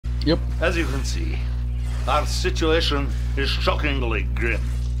Yep. As you can see, our situation is shockingly grim.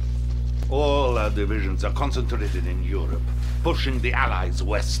 All our divisions are concentrated in Europe, pushing the Allies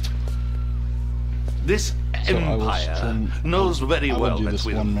west. This empire knows very well that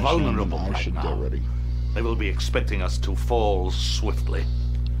we're vulnerable right now. They will be expecting us to fall swiftly.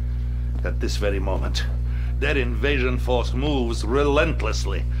 At this very moment, their invasion force moves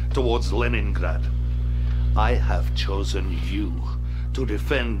relentlessly towards Leningrad. I have chosen you to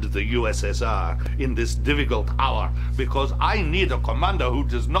defend the USSR in this difficult hour because I need a commander who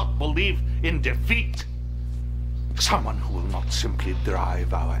does not believe in defeat. Someone who will not simply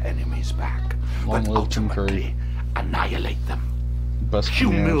drive our enemies back, but ultimately annihilate them,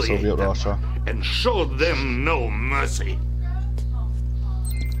 humiliate them, Russia, and show them no mercy.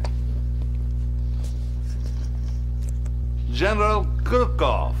 General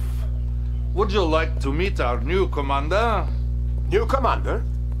Kirkov, would you like to meet our new commander? New commander?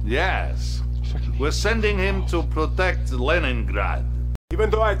 Yes. We're sending him to protect Leningrad. Even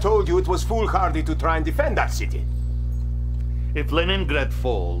though I told you it was foolhardy to try and defend that city. If Leningrad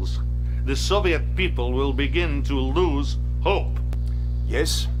falls, the Soviet people will begin to lose hope.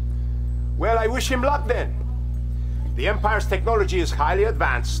 Yes? Well, I wish him luck then. The Empire's technology is highly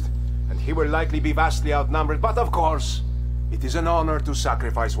advanced, and he will likely be vastly outnumbered, but of course, it is an honor to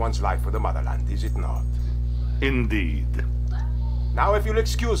sacrifice one's life for the motherland, is it not? Indeed. Now, if you'll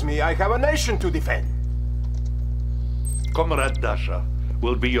excuse me, I have a nation to defend. Comrade Dasha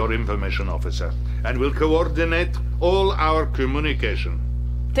will be your information officer, and will coordinate all our communication.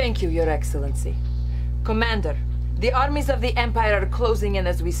 Thank you, Your Excellency. Commander, the armies of the Empire are closing in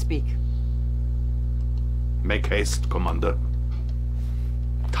as we speak. Make haste, Commander.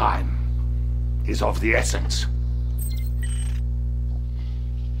 Time is of the essence.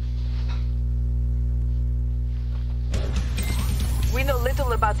 We know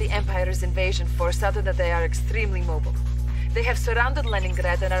little about the Empire's invasion force other than they are extremely mobile. They have surrounded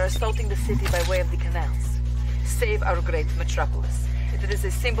Leningrad and are assaulting the city by way of the canals. Save our great metropolis. It is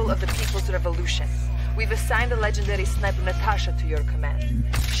a symbol of the people's revolution. We've assigned the legendary sniper Natasha to your command.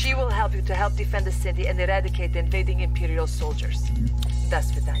 She will help you to help defend the city and eradicate the invading Imperial soldiers. Do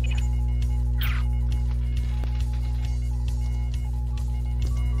svidaniya.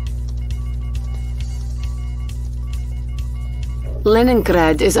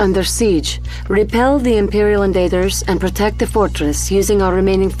 Leningrad is under siege. Repel the Imperial invaders and protect the fortress using our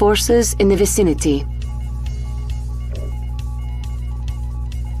remaining forces in the vicinity.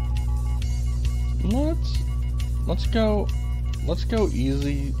 Let's go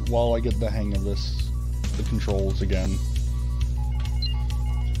easy while I get the hang of the controls again.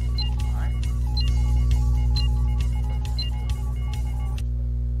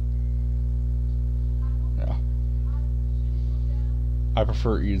 Yeah. I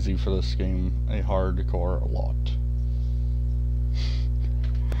prefer easy for this game, a hardcore a lot.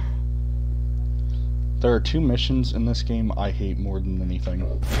 There are 2 missions in this game I hate more than anything.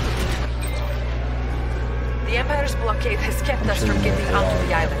 The Empire's blockade has kept us from getting onto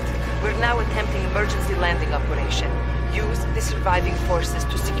the island. We're now attempting emergency landing operation. Use the surviving forces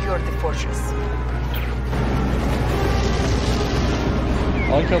to secure the fortress.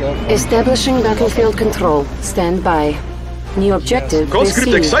 Establishing battlefield control. Stand by. New objective Conscript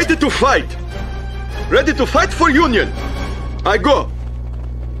received. excited to fight! Ready to fight for Union! I go!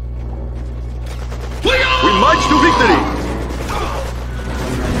 We march to victory!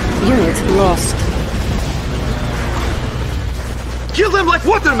 Unit lost. Kill them like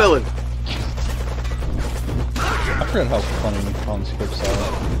watermelon! I forgot how funny conscripts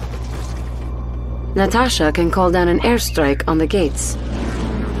are. Natasha can call down an airstrike on the gates.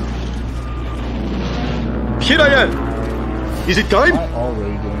 Here I am! Is it time? Am I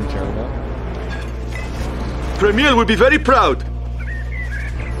already doing terrible? Premier will be very proud.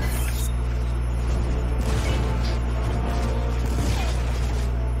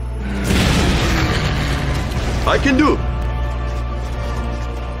 I can do.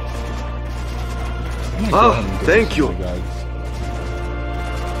 Oh, thank you.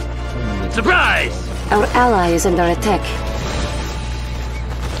 Surprise! Our ally is under attack.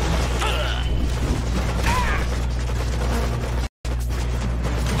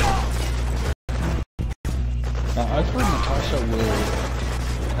 I've heard Natasha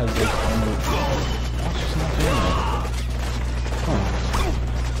has like armor. Oh, she's not doing that. Huh.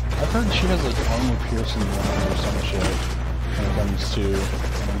 I've heard she has like armor piercing line or some shit when it comes to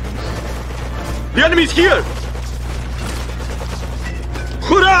enemies. The enemy's here!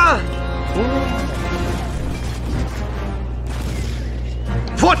 Hurrah!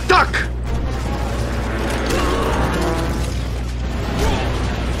 For attack!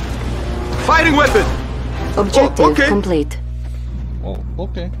 Firing weapon! Objective okay. complete. Oh,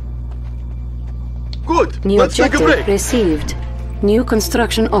 okay. Good. New Let's take a objective break. received. New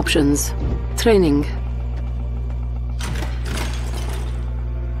construction options. Training.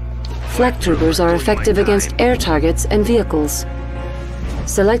 Flak troopers are effective against air targets and vehicles.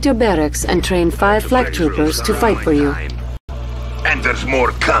 Select your barracks and train 5 flak troopers to fight for you. And there's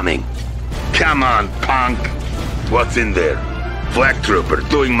more coming. Come on, punk. What's in there? Flak trooper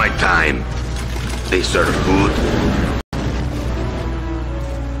doing my time. They serve food.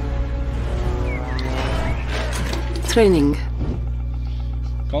 Training.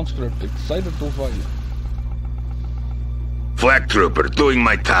 Conscript excited to fight. Flak trooper doing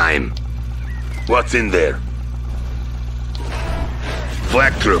my time. What's in there?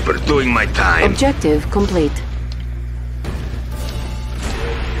 Flak trooper doing my time. Objective complete.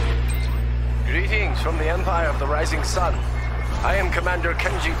 Greetings from the Empire of the Rising Sun. I am Commander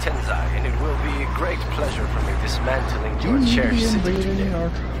Kenji Tenzai, and it will be a great pleasure for me dismantling your cherished city today.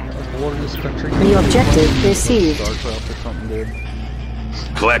 Our glorious country. New objective received. StarCraft or something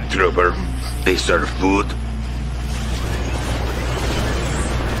good. Flak trooper. They serve food.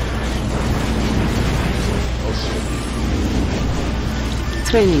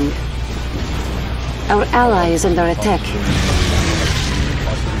 Training. Our ally is under attack.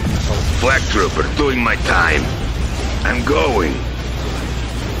 Flak trooper doing my time. I'm going.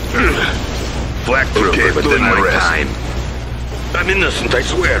 Flak trooper doing my time. I'm innocent, I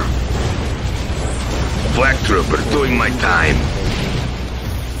swear. Flak trooper doing my time.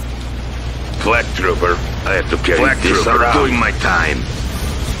 Flak trooper, I have to carry Flak this around. Doing my time.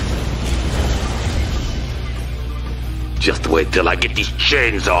 Just wait till I get these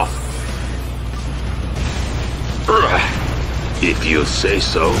chains off. If you say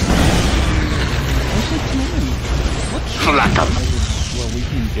so. Flak 'em. Well, we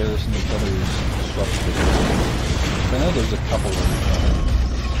can garrison each other's structures. I know there's a couple of them.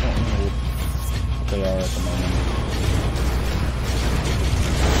 I don't know what they are at the moment.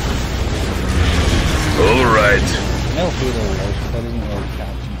 Alright. No Halo was, but that doesn't really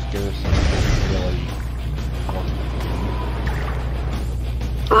count since garrison is really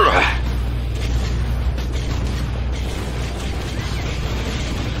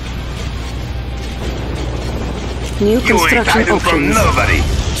New You ain't construction hiding from options.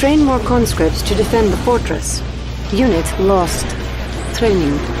 nobody. Train more conscripts to defend the fortress. Unit lost.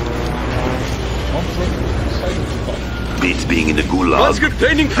 Training. Beats being in the gulag. Conscript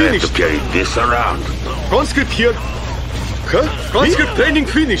training I have finished. to carry this around. Conscript here. Huh? Conscript training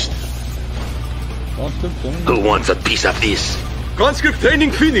finished. Who wants a piece of this? Conscript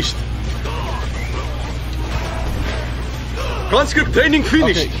training finished. Conscript training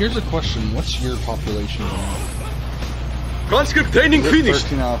finished. Okay, here's a question. What's your population now? Conscript training finished.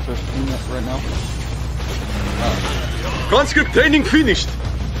 13 out of 15 right now? Conscript training finished.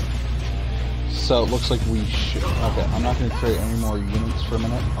 So it looks like we should... Okay, I'm not going to create any more units for a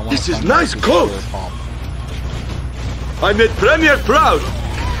minute. I want This to is find nice out code. their pop. I made Premier proud.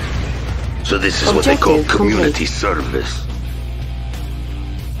 So this is what they call Objective community complete. service.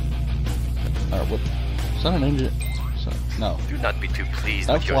 Alright, what? Is that an engine? No. Do not be too pleased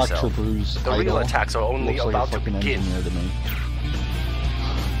That with flak yourself. trooper's The real attacks are only looks like about a to fucking begin. engineer to me.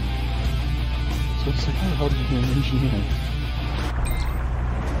 So it's like, oh, how did you be an engineer?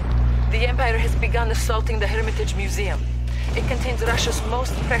 The Empire has begun assaulting the Hermitage Museum. It contains Russia's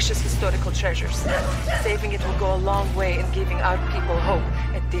most precious historical treasures. Saving it will go a long way in giving our people hope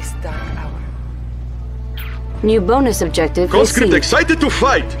at this dark hour. New bonus objective Conscript received. excited to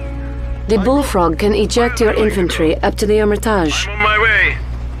fight. The Bullfrog can eject your infantry up to the Hermitage. On my way.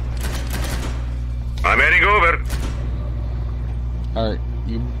 I'm heading over. Alright,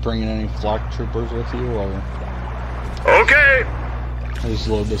 you bringing any flak troopers with you, or... Okay. I just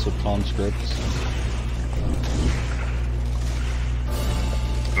load this with conscripts.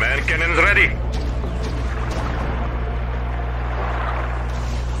 Man cannons ready.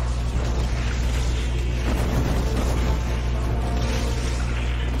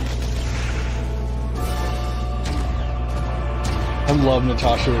 I love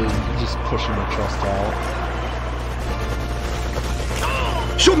Natasha just pushing the chest out.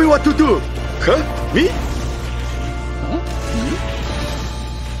 Show me what to do. Huh? Me? Huh?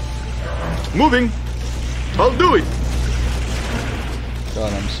 Moving. I'll do it.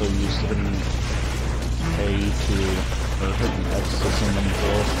 God, I'm so used to hitting A to... or hitting X to send them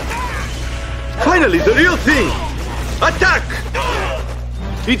forth. Finally, the real thing. Attack.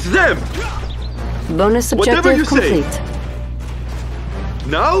 It's them. Bonus Whatever objective you say. complete.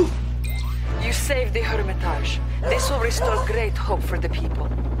 Now? You saved the Hermitage. This will restore great hope for the people.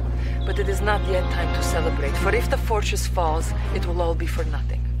 But it is not yet time to celebrate, for if the fortress falls, it will all be for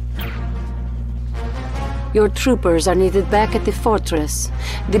nothing. Your troopers are needed back at the fortress.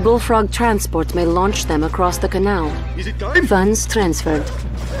 The Bullfrog transport may launch them across the canal. Is it time? Funds transferred.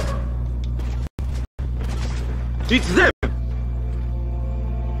 It's them!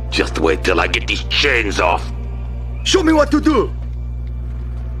 Just wait till I get these chains off. Show me what to do!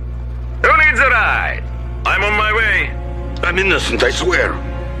 Who needs a ride? I'm on my way. I'm innocent, I swear.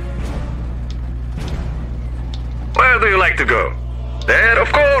 Where do you like to go? There,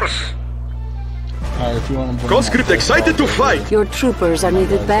 of course. If you want to Conscript excited to fight! Your troopers are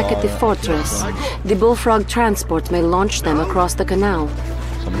needed back at the fortress. The Bullfrog transport may launch them across the canal. So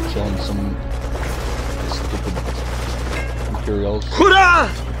I'm killing some stupid Imperials. Hurrah!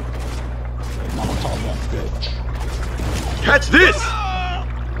 Molotov that bitch. Catch this!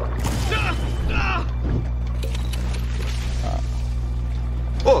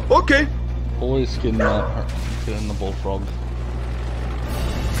 Oh, okay. Always getting the Bullfrog.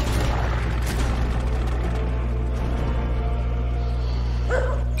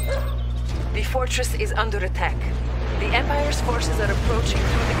 The fortress is under attack. The Empire's forces are approaching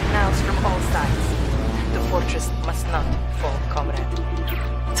through the canals from all sides. The fortress must not fall, comrade.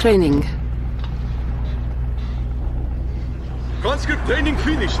 Training. Conscript training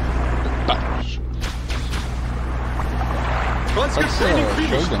finished. Conscript That's training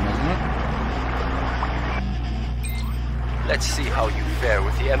finished. Shogun, isn't it? Let's see how you fare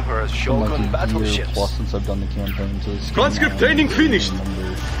with the Emperor's Been Shogun like a year battleships. plus since I've done the campaign, so it's Conscript training finished.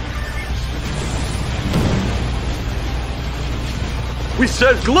 We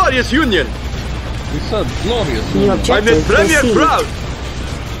serve glorious Union. We said glorious. New I made objective Premier received. proud.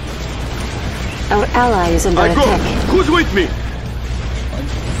 Our ally is under I go. attack. Who's with me?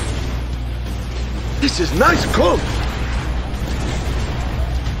 This is nice comb.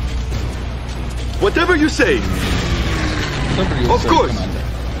 Whatever you say. Of course.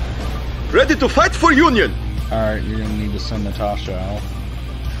 Ready to fight for Union. Alright, you're gonna need to send Natasha out.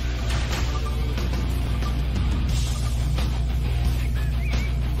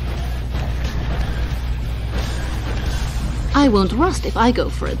 I won't rust if I go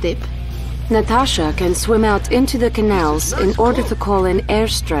for a dip. Natasha can swim out into the canals in order to call in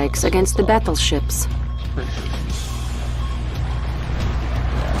airstrikes against the battleships. First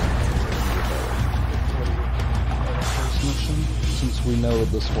mission, since we know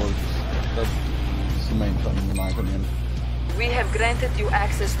that this works, that's the main thing in my opinion. We have granted you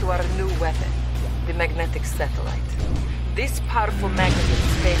access to our new weapon, the magnetic satellite. This powerful magnet in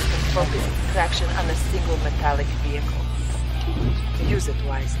space can focus its traction on a single metallic vehicle. Use it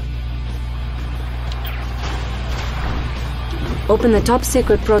wisely. Open the top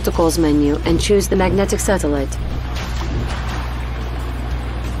secret protocols menu and choose the magnetic satellite.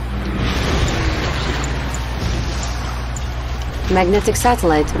 Magnetic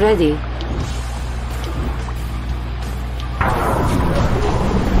satellite ready.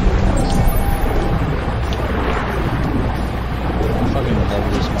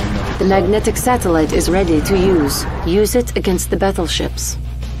 The magnetic satellite is ready to use. Use it against the battleships.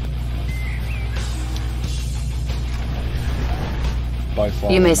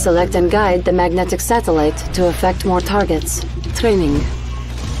 You may select and guide the magnetic satellite to affect more targets. Training.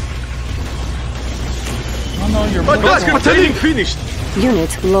 Oh no, you're Conscript training finished.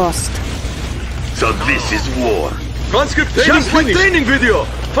 Unit lost. So this is war. Conscript training finished. Training video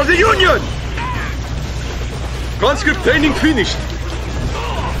for the Union. Conscript training finished.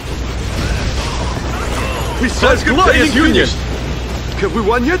 We serve glorious Union. Have we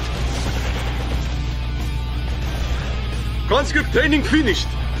won yet? Conscript training finished.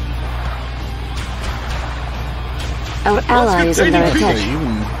 Our ally is under attack.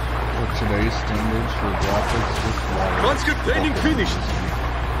 Even with today's standards for graphics, this Conscript training finished.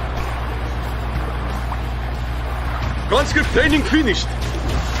 Conscript training finished.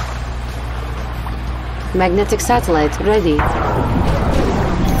 Magnetic satellite ready.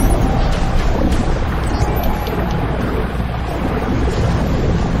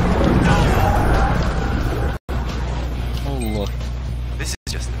 Oh look, This is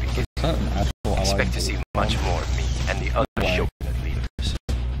just the beginning. is that an actual ally? Expect to see much more of me and the other Shogunate leaders.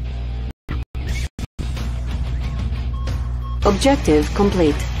 Objective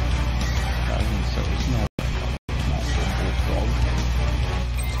complete.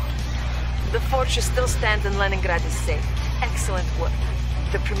 The fortress still stands and Leningrad is safe. Excellent work.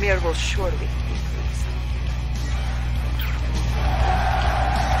 The Premier will surely be pleased.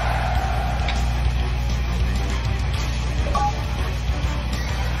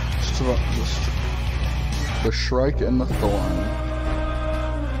 The Shrike and the Thorn.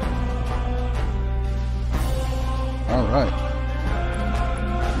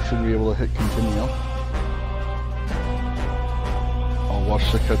 should be able to hit continue. I'll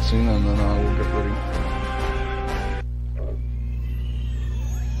watch the cutscene and then I will get ready.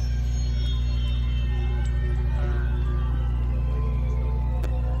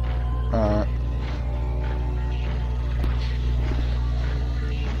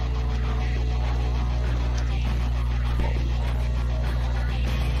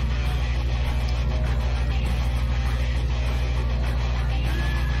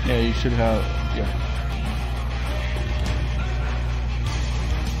 Yeah, you should have, yeah.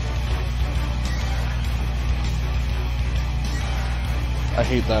 I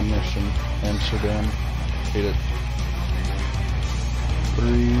hate that mission, Amsterdam. Hate it. 3,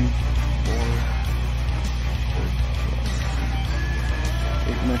 4,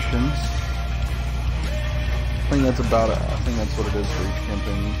 6, 8 missions. I think that's about it. I think that's what it is for each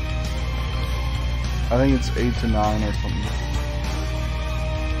campaign. I think it's 8 to 9 or something.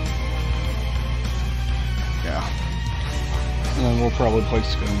 Yeah. And then we'll probably play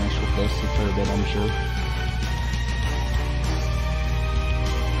skirmish with this a fair bit, I'm sure.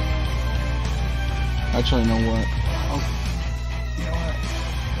 Actually, you know what? You know what?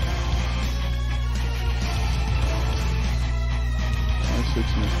 That's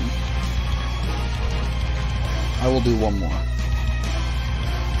 6 missions. I will do one more.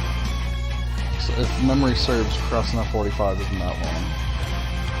 So if memory serves, crossing that 45 isn't that long.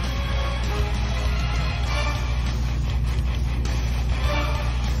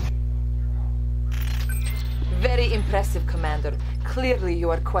 Very impressive, Commander. Clearly you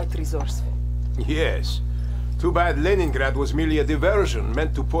are quite resourceful. Yes. Too bad Leningrad was merely a diversion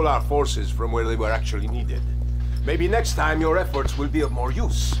meant to pull our forces from where they were actually needed. Maybe next time your efforts will be of more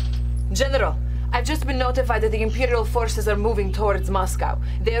use. General, I've just been notified that the Imperial forces are moving towards Moscow.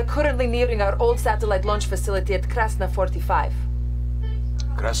 They are currently nearing our old satellite launch facility at Krasna 45.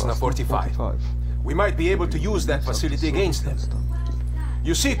 Krasna 45. We might be able to use that facility against them.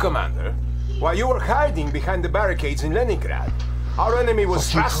 You see, Commander, while you were hiding behind the barricades in Leningrad, our enemy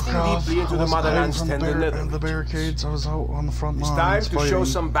was thrusting deeply into the motherland's tender netherlands. The barricades, I was out on the front lines. It's time to show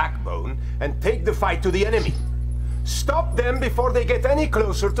some backbone and take the fight to the enemy. Stop them before they get any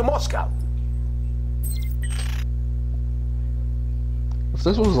closer to Moscow. If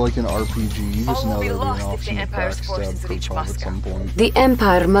this was like an RPG, you just know there'd be an option to backstab Kurkov at some point. The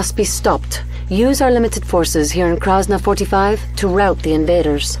Empire must be stopped. Use our limited forces here in Krasna 45 to rout the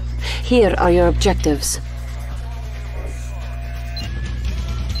invaders. Here are your objectives.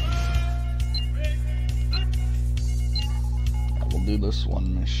 I will do this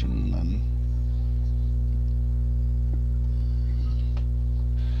one mission then.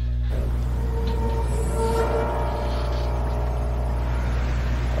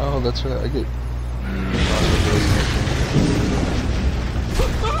 Oh, that's right, I get...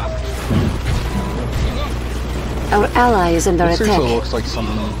 Our ally is under This attack. seriously looks like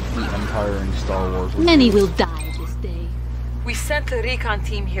something the Empire in Star Wars would Many do. will die this day. We sent a recon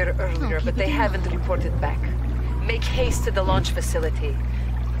team here earlier, but they haven't reported back. Make haste to the launch facility,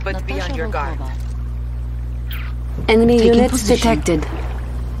 but be on your guard. Enemy Taking units position. detected.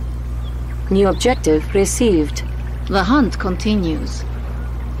 New objective received. The hunt continues.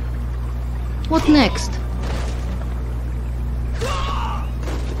 What next?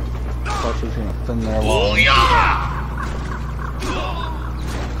 Thought she was gonna thin their line.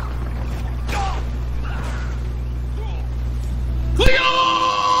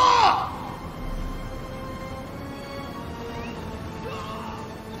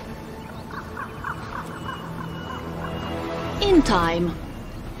 In time.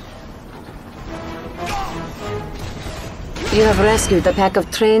 You have rescued a pack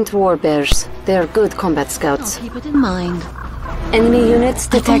of trained war bears. They are good combat scouts. I'll keep it in mind. Enemy units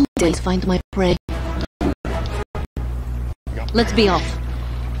I detected. always find my prey. Let's be off.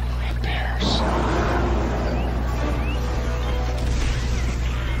 Bears.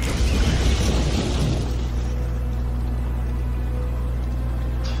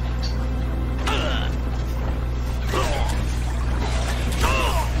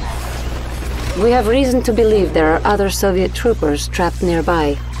 We have reason to believe there are other Soviet troopers trapped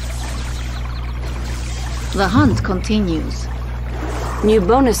nearby. The hunt continues. New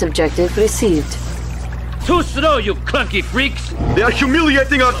bonus objective received. Too slow, you clunky freaks! They are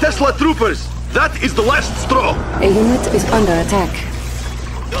humiliating our Tesla troopers! That is the last straw! A unit is under attack.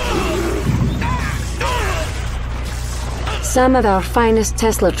 Some of our finest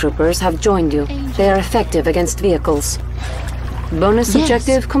Tesla troopers have joined you. They are effective against vehicles. Bonus Yes.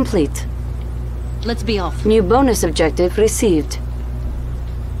 objective complete. Let's be off. New bonus objective received.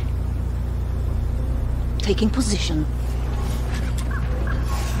 Taking position.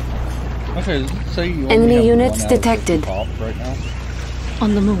 Okay, so you only Enemy have units one out of detected. top right now.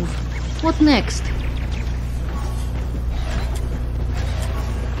 On the move. What next?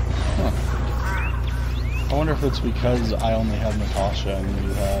 Huh. I wonder if it's because I only have Natasha and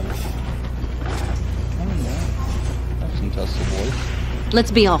you have... I don't know. I have some Tesla boys.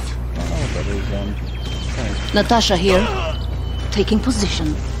 Let's be off. I don't know what that is, Thanks. Natasha here. Taking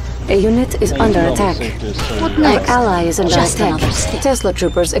position. A unit is Hey, under you know, attack. safe to say What you're- Our next? ally is under Just attack. another step. Tesla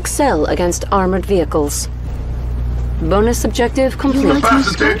troopers excel against armored vehicles. Bonus objective complete. like my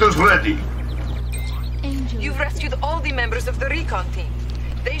scope? Capacitors ready. You've rescued all the members of the recon team.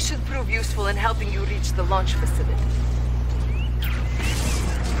 They should prove useful in helping you reach the launch facility.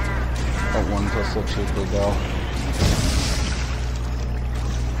 That one Tesla trooper go.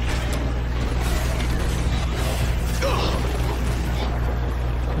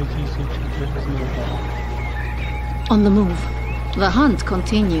 On the move. The hunt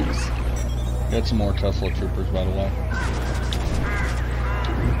continues. Get some more Tesla troopers, by the way.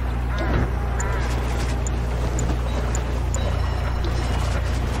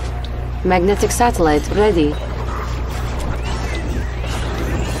 Magnetic satellite ready.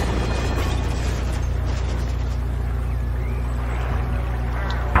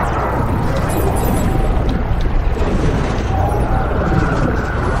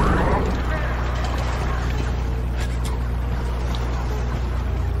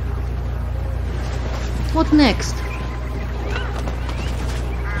 What next?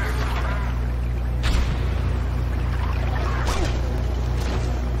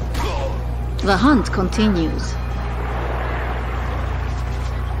 The hunt continues.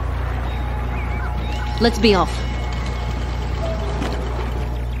 Let's be off.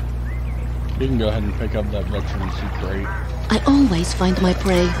 You can go ahead and pick up that veteran suit crate. I always find my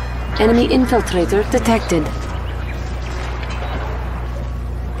prey. Enemy infiltrator detected.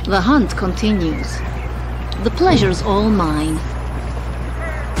 The hunt continues. The pleasure's all mine.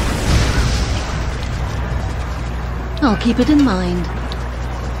 I'll keep it in mind.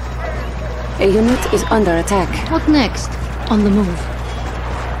 A unit is under attack. What next? On the move.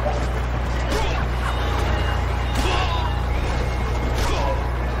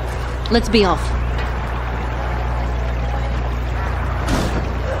 Let's be off.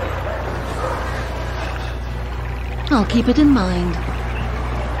 I'll keep it in mind.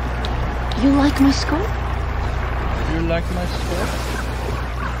 You like my scope? You like my scope?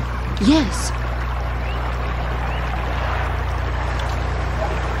 Yes.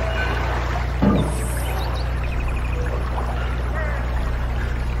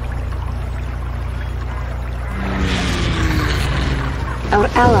 Our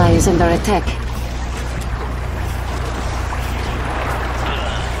ally is under attack.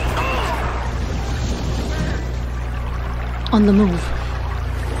 On the move.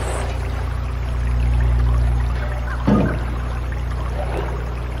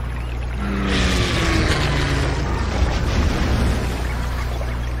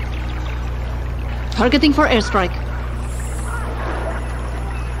 Targeting for airstrike.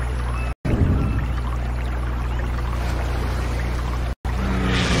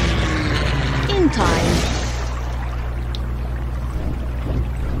 In time.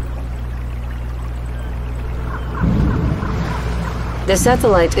 The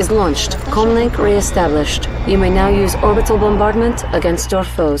satellite is launched. Comlink re-established. You may now use orbital bombardment against your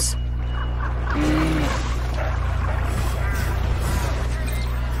foes.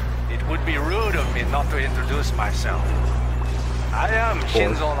 It would be rude of me not to introduce myself. I am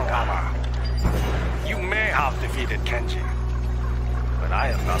Shinzo Nogama. You may have defeated Kenji, but I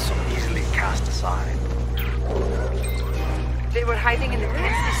am not so easily cast aside. They were hiding in the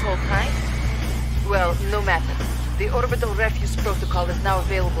tents this whole time? Well, no matter. The orbital refuse protocol is now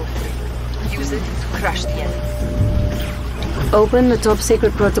available for you. Use it to crush the enemy. Open the top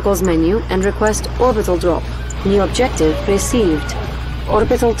secret protocols menu and request orbital drop. New objective received.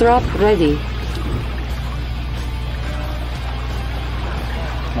 Orbital drop ready.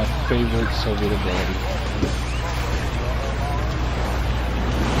 My favorite Soviet ability.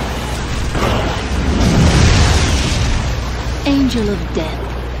 Angel of Death.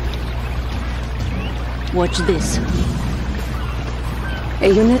 Watch this. A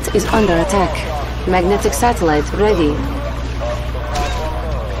unit is under attack. Magnetic satellite ready.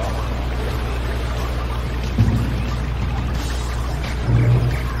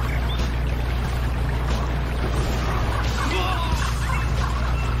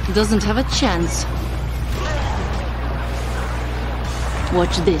 Doesn't have a chance.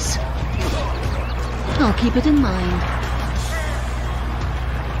 Watch this. I'll keep it in mind.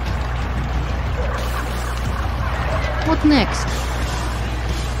 What next?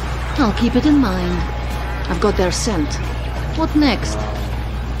 I'll keep it in mind. I've got their scent. What next?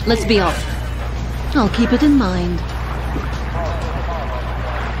 Let's be off. I'll keep it in mind.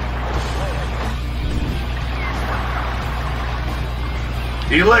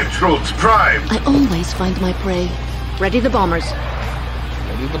 Electrodes prime! I always find my prey. Ready the bombers.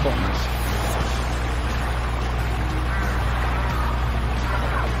 Ready the bombers.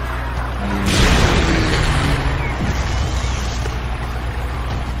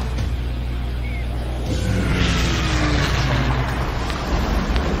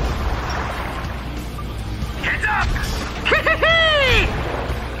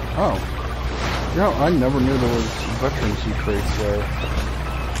 Oh. Yeah, I never knew there was veterancy traits there.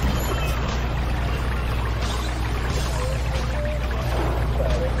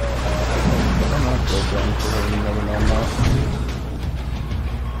 I'm not so dumb for having never known that.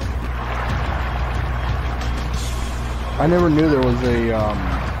 I never knew there was a,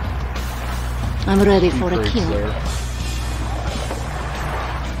 I'm ready for a kill. There.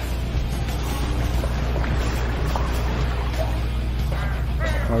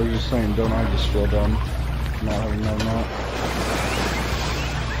 I was just saying, don't I just feel dumb not having known that?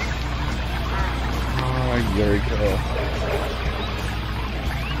 Oh, there we go.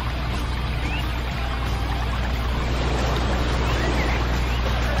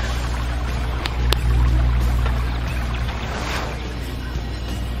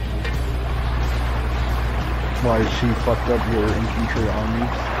 Why, she fucked up your infantry army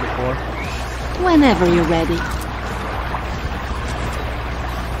before? Whenever you're ready.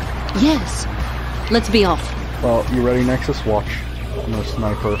 Yes. Let's be off. Well, you ready, Nexus? Watch. No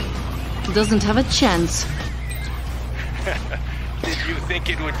sniper. Doesn't have a chance. Did you think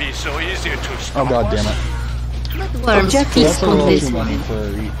it would be so easy to stop Oh god damn it. Worms feast on this one.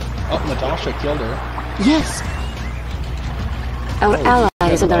 Oh, Natasha killed her. Yes. Our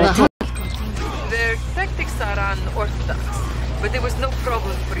allies are attack. Their tactics are unorthodox, but there was no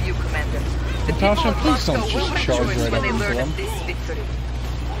problem for you, Commander. The Natasha, people of please don't Moscow will just charge rejoice right when up they into learn them. of this victory.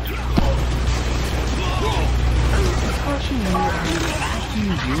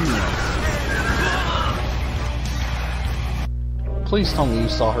 Please tell me you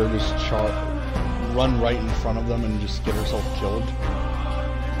saw her just run right in front of them and just get herself killed.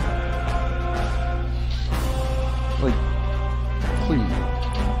 Like, please.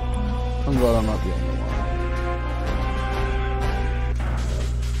 I'm glad I'm not the only one.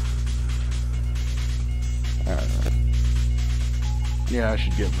 Yeah, I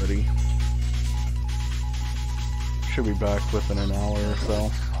should get ready. Should be back within an hour or so.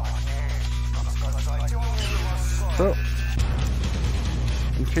 So,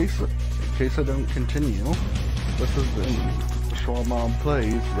 in case I don't continue, this has been the Schwab Mob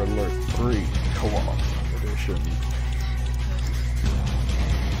Plays Red Alert 3 Co-op Edition.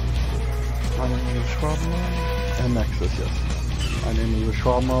 My name is Schwab Mob, and Nexus, yes. My name is the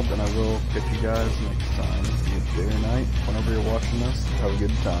Schwab Mob, and I will catch you guys next time. Day or night, whenever you're watching this, have a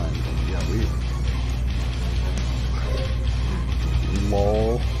good time. Yeah, we